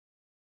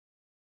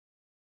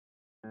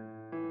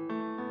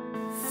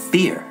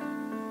Fear.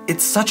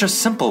 It's such a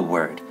simple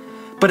word,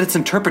 but its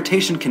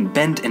interpretation can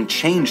bend and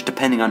change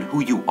depending on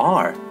who you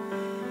are.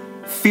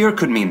 Fear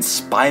could mean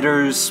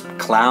spiders,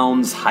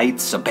 clowns,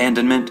 heights,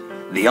 abandonment,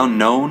 the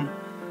unknown.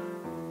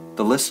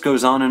 The list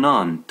goes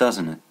on,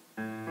 doesn't it?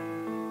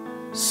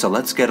 So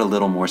let's get a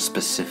little more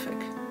specific.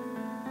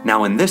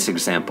 Now in this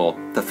example,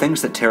 the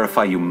things that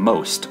terrify you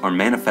most are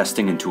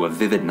manifesting into a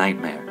vivid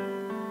nightmare.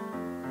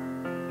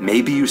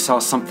 Maybe you saw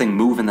something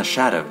move in the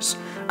shadows,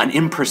 an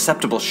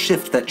imperceptible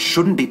shift that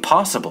shouldn't be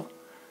possible.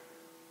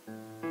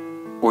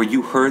 Or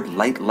you heard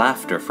light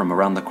laughter from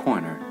around the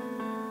corner.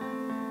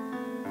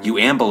 You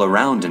amble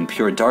around in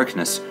pure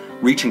darkness,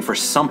 reaching for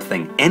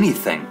something,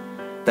 anything,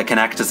 that can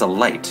act as a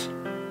light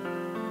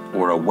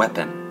or a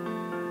weapon.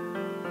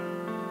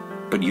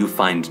 But you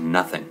find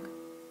nothing.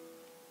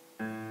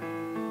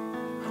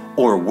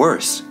 Or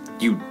worse,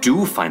 you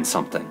do find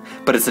something,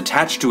 but it's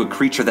attached to a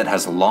creature that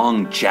has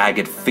long,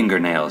 jagged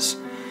fingernails.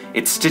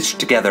 It's stitched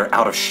together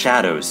out of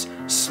shadows,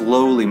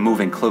 slowly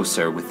moving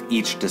closer with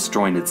each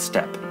disjointed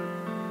step.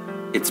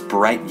 Its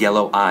bright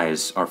yellow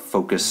eyes are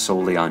focused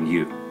solely on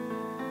you.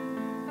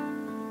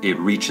 It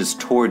reaches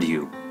toward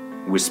you,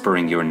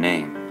 whispering your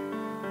name.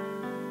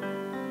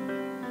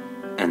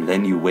 And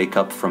then you wake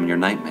up from your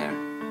nightmare.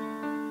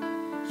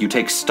 You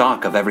take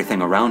stock of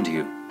everything around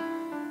you.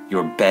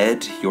 Your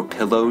bed, your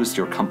pillows,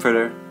 your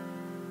comforter.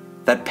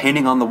 That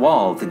painting on the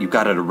wall that you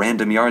got at a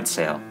random yard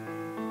sale.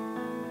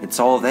 It's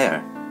all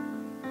there.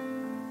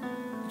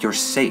 You're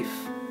safe.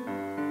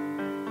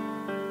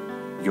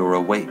 You're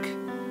awake.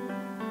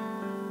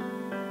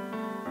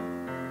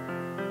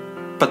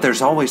 But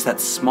there's always that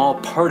small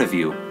part of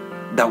you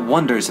that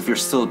wonders if you're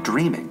still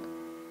dreaming.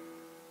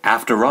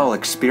 After all,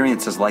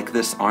 experiences like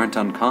this aren't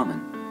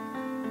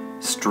uncommon.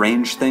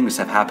 Strange things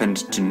have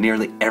happened to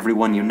nearly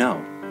everyone you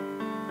know.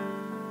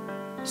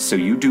 So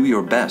you do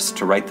your best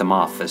to write them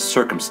off as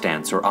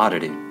circumstance or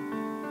oddity,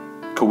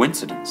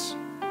 coincidence.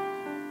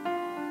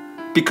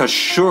 Because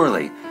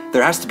surely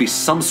there has to be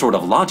some sort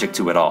of logic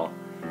to it all,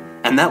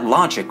 and that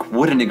logic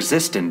wouldn't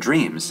exist in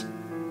dreams.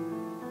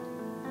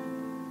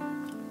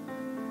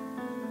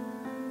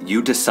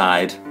 You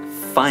decide,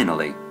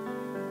 finally,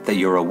 that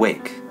you're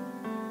awake,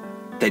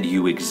 that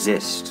you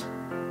exist.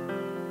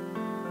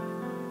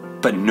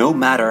 But no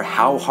matter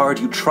how hard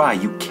you try,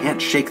 you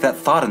can't shake that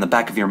thought in the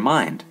back of your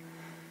mind.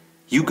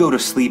 You go to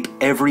sleep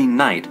every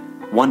night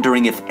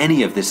wondering if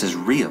any of this is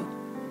real,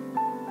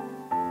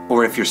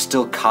 or if you're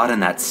still caught in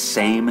that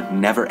same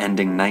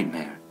never-ending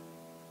nightmare.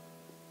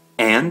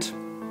 And,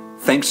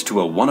 thanks to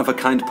a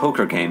one-of-a-kind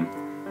poker game,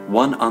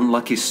 one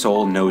unlucky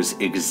soul knows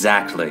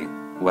exactly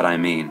what I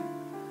mean.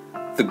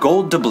 The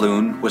Gold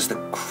Doubloon was the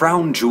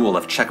crown jewel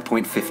of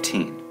Checkpoint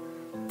 15.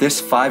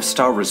 This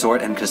 5-star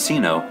resort and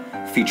casino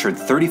featured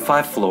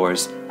 35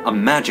 floors, a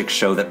magic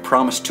show that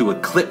promised to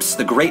eclipse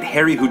the great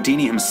Harry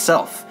Houdini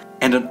himself,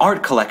 and an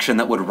art collection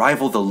that would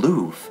rival the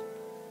Louvre.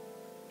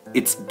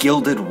 Its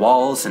gilded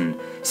walls and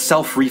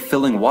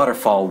self-refilling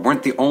waterfall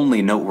weren't the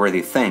only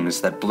noteworthy things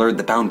that blurred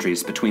the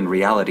boundaries between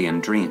reality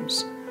and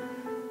dreams.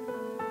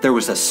 There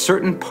was a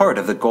certain part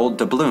of the Gold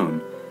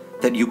Doubloon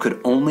that you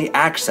could only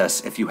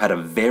access if you had a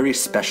very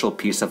special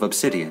piece of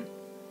obsidian.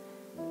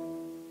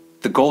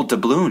 The Gold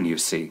Doubloon, you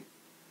see,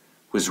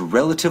 was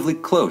relatively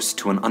close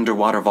to an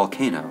underwater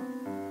volcano.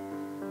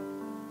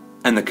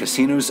 And the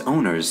casino's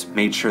owners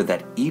made sure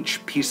that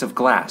each piece of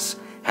glass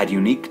had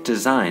unique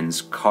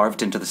designs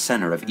carved into the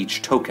center of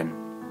each token.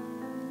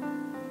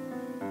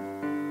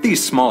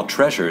 These small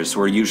treasures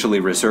were usually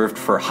reserved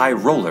for high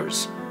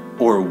rollers,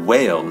 or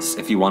whales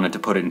if you wanted to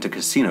put it into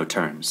casino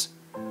terms.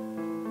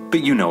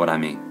 But you know what I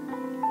mean.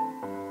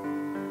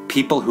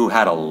 People who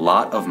had a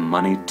lot of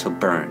money to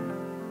burn,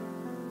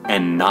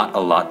 and not a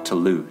lot to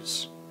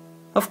lose.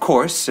 Of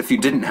course, if you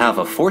didn't have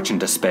a fortune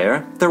to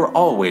spare, there were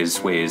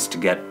always ways to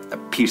get a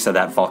piece of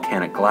that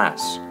volcanic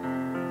glass.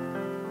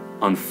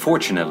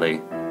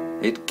 Unfortunately,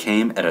 it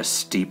came at a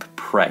steep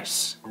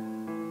price.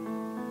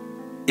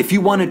 If you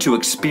wanted to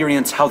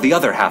experience how the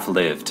other half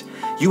lived,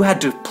 you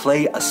had to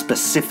play a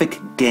specific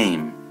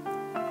game.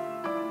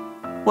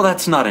 Well,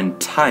 that's not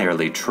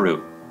entirely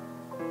true.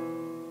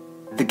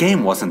 The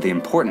game wasn't the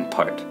important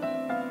part.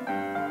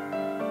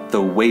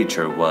 The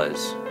wager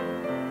was.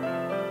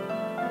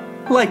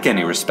 Like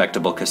any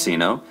respectable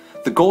casino,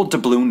 the Gold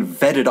Doubloon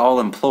vetted all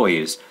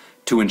employees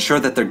to ensure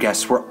that their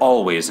guests were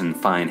always in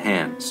fine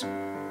hands.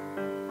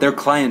 Their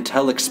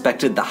clientele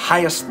expected the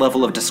highest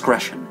level of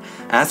discretion,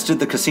 as did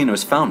the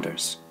casino's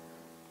founders.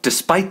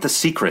 Despite the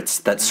secrets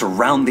that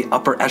surround the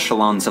upper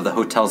echelons of the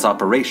hotel's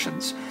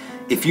operations,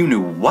 if you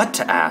knew what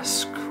to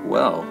ask,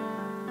 well,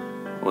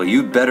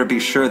 you'd better be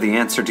sure the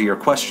answer to your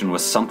question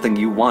was something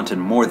you wanted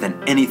more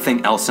than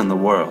anything else in the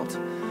world.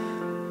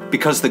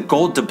 Because the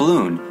Gold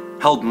Doubloon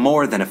held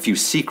more than a few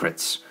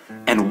secrets,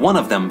 and one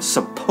of them,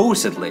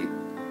 supposedly,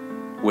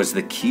 was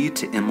the key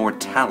to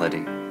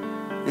immortality.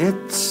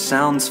 It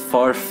sounds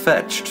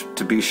far-fetched,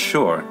 to be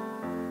sure.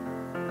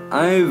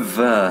 I've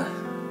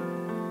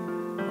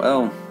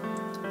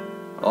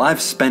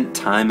spent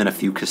time in a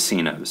few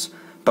casinos,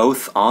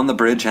 both on the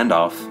bridge and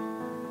off.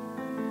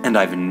 And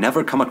I've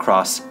never come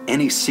across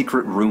any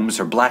secret rooms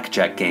or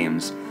blackjack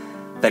games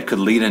that could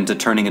lead into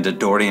turning into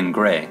Dorian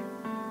Gray.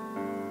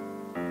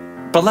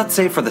 But let's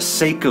say for the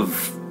sake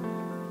of,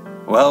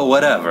 well,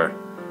 whatever,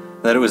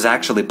 that it was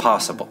actually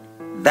possible.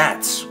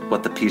 That's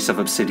what the piece of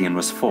obsidian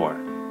was for.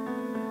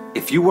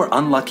 If you were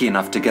unlucky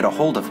enough to get a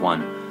hold of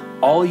one,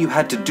 all you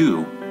had to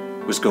do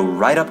was go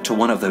right up to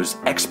one of those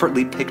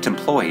expertly picked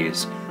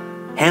employees,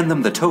 hand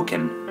them the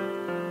token,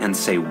 and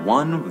say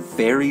one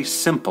very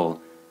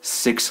simple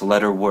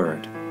 6-letter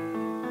word: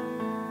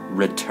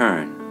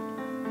 return.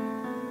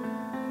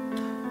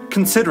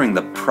 Considering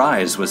the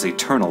prize was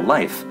eternal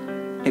life,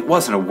 it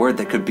wasn't a word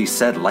that could be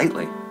said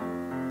lightly.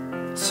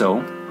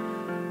 So,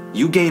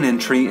 you gain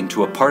entry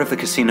into a part of the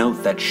casino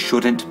that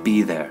shouldn't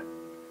be there.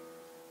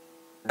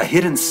 A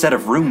hidden set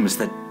of rooms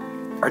that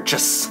are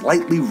just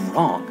slightly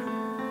wrong.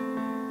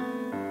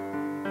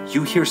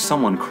 You hear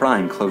someone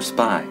crying close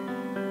by,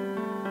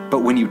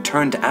 but when you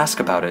turn to ask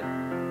about it,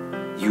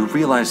 you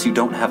realize you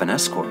don't have an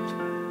escort.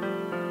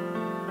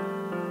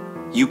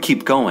 You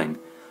keep going,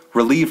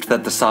 relieved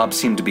that the sobs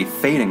seem to be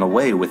fading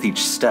away with each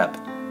step.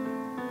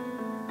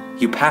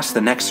 You pass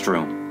the next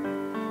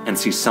room and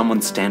see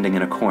someone standing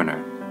in a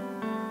corner.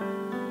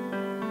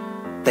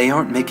 They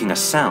aren't making a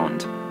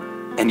sound,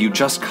 and you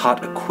just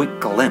caught a quick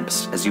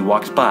glimpse as you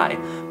walked by,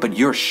 but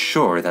you're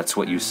sure that's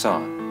what you saw.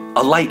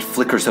 A light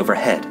flickers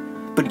overhead,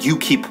 but you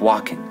keep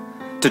walking,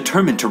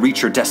 determined to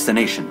reach your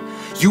destination.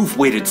 You've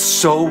waited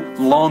so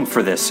long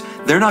for this,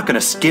 they're not going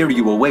to scare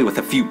you away with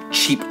a few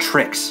cheap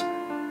tricks.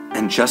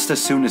 And just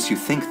as soon as you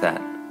think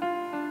that,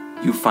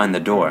 you find the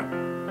door.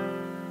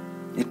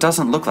 It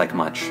doesn't look like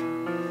much.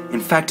 In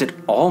fact, it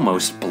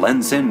almost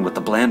blends in with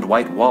the bland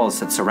white walls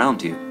that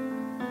surround you.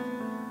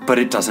 But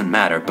it doesn't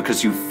matter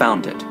because you've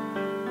found it.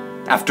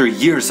 After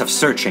years of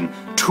searching,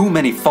 too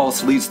many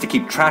false leads to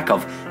keep track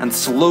of, and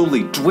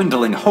slowly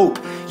dwindling hope,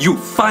 you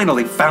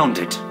finally found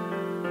it.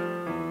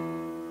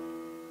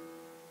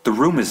 The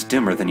room is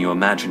dimmer than you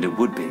imagined it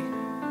would be.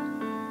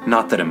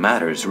 Not that it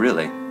matters,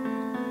 really.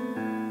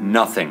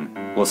 Nothing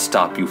will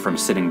stop you from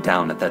sitting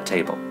down at that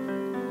table.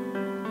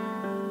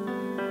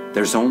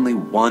 There's only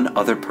one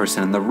other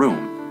person in the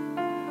room,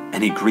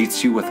 and he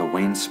greets you with a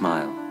wan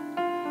smile,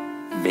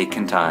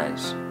 vacant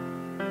eyes,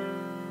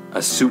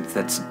 a suit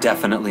that's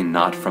definitely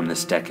not from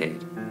this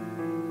decade.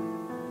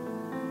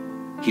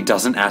 He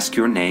doesn't ask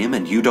your name,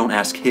 and you don't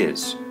ask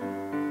his.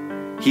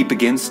 He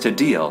begins to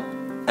deal,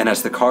 and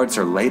as the cards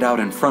are laid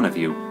out in front of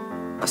you,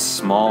 a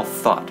small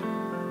thought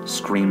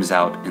screams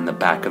out in the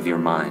back of your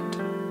mind.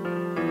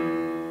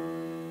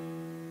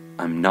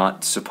 I'm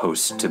not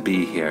supposed to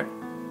be here.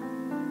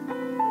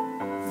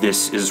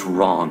 This is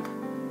wrong.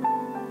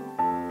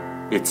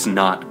 It's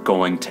not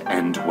going to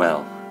end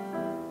well.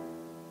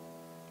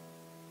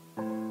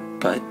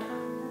 But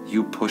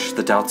you push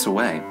the doubts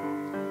away.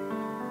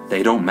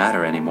 They don't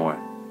matter anymore.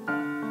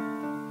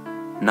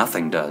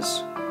 Nothing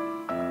does.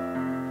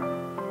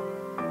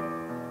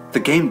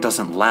 The game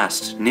doesn't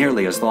last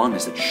nearly as long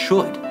as it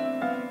should.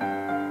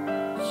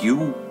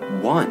 You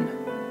won.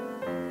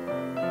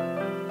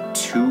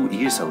 Too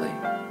easily.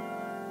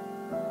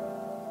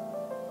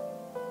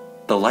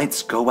 The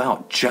lights go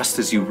out just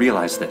as you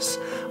realize this.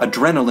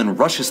 Adrenaline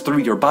rushes through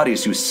your body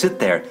as you sit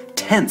there,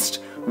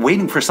 tensed,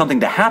 waiting for something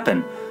to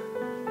happen.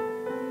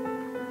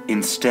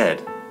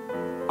 Instead,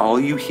 all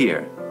you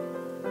hear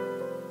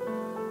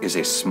is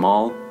a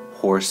small,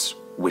 hoarse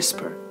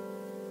whisper.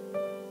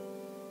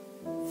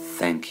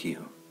 Thank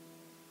you.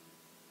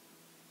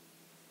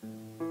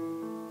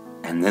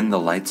 And then the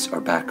lights are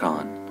back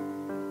on.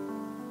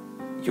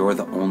 You're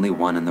the only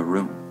one in the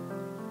room.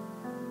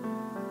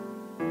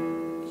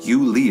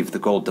 You leave the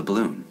gold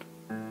doubloon,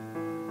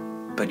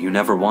 but you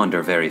never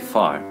wander very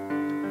far.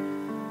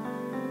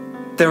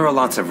 There are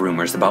lots of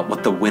rumors about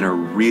what the winner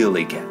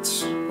really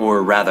gets,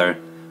 or rather,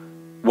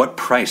 what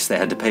price they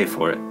had to pay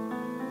for it.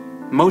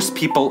 Most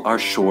people are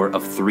sure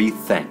of 3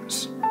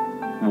 things.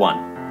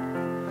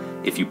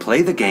 1. If you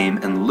play the game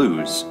and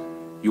lose,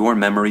 your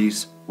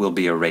memories will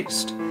be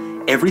erased.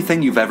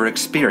 Everything you've ever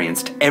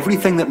experienced,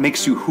 everything that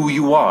makes you who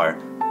you are,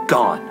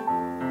 gone.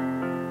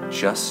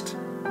 Just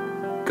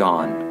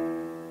gone.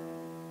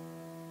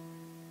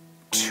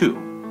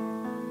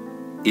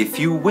 2. If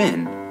you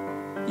win,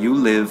 you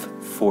live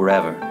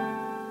forever.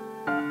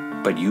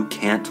 But you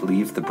can't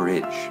leave the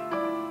bridge.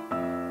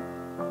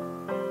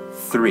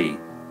 3.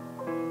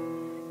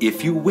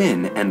 If you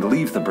win and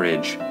leave the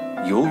bridge,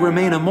 you'll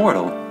remain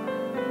immortal,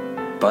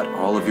 but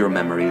all of your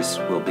memories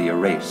will be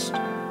erased.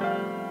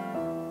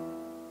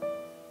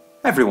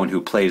 Everyone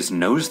who plays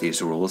knows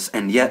these rules,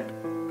 and yet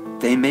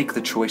they make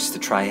the choice to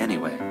try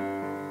anyway.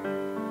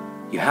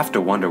 You have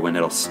to wonder when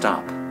it'll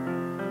stop.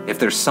 If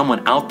there's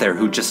someone out there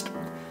who just,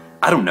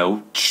 I don't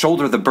know,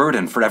 shoulder the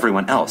burden for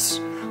everyone else,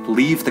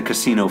 leave the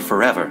casino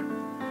forever,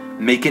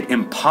 make it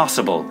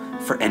impossible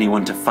for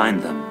anyone to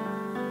find them.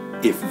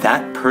 If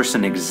that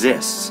person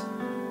exists,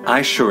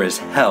 I sure as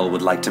hell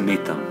would like to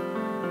meet them.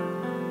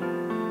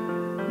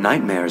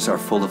 Nightmares are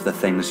full of the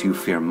things you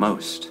fear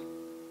most.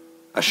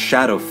 A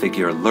shadow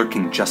figure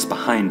lurking just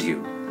behind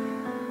you.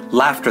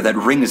 Laughter that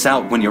rings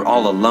out when you're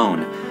all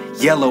alone.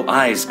 Yellow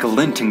eyes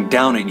glinting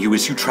down at you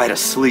as you try to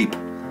sleep.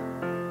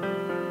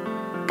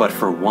 But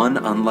for one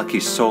unlucky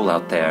soul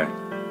out there,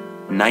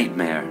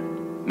 nightmare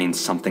means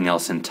something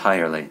else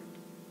entirely.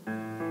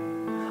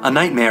 A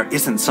nightmare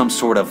isn't some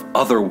sort of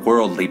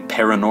otherworldly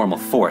paranormal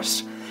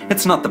force.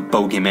 It's not the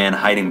bogeyman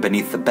hiding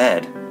beneath the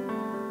bed.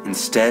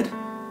 Instead,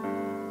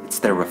 it's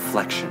their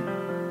reflection.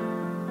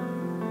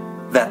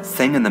 That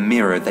thing in the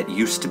mirror that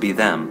used to be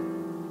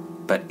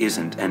them, but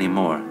isn't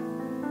anymore.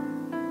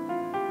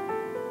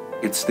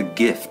 It's the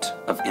gift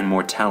of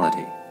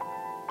immortality,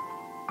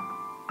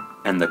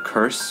 and the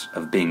curse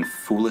of being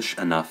foolish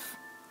enough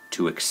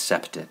to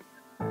accept it.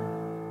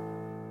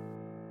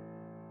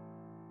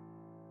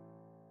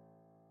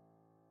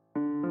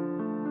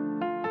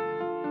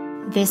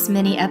 This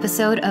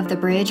mini-episode of The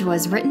Bridge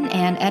was written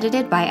and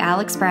edited by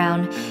Alex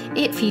Brown.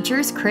 It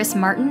features Chris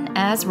Martin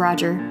as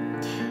Roger.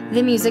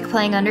 The music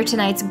playing under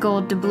tonight's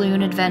Gold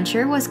Doubloon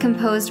adventure was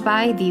composed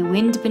by The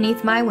Wind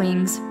Beneath My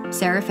Wings,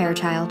 Sarah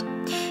Fairchild.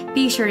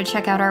 Be sure to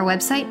check out our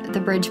website,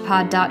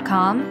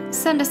 thebridgepod.com,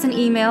 send us an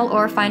email,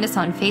 or find us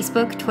on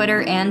Facebook,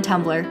 Twitter, and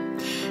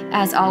Tumblr.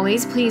 As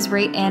always, please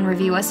rate and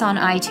review us on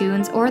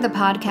iTunes or the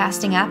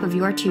podcasting app of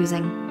your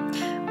choosing.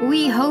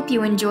 We hope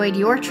you enjoyed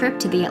your trip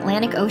to the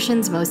Atlantic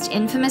Ocean's most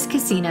infamous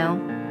casino.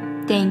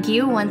 Thank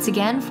you once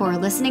again for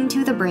listening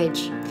to The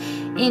Bridge.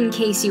 In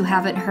case you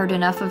haven't heard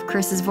enough of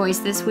Chris's voice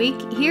this week,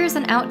 here's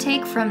an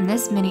outtake from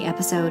this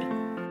mini-episode.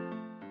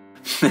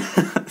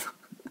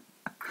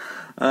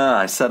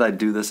 I said I'd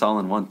do this all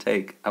in one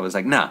take. I was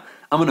like, nah,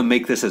 I'm going to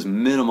make this as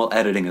minimal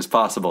editing as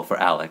possible for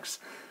Alex.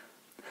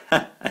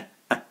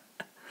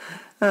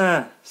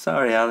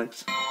 Sorry,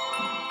 Alex.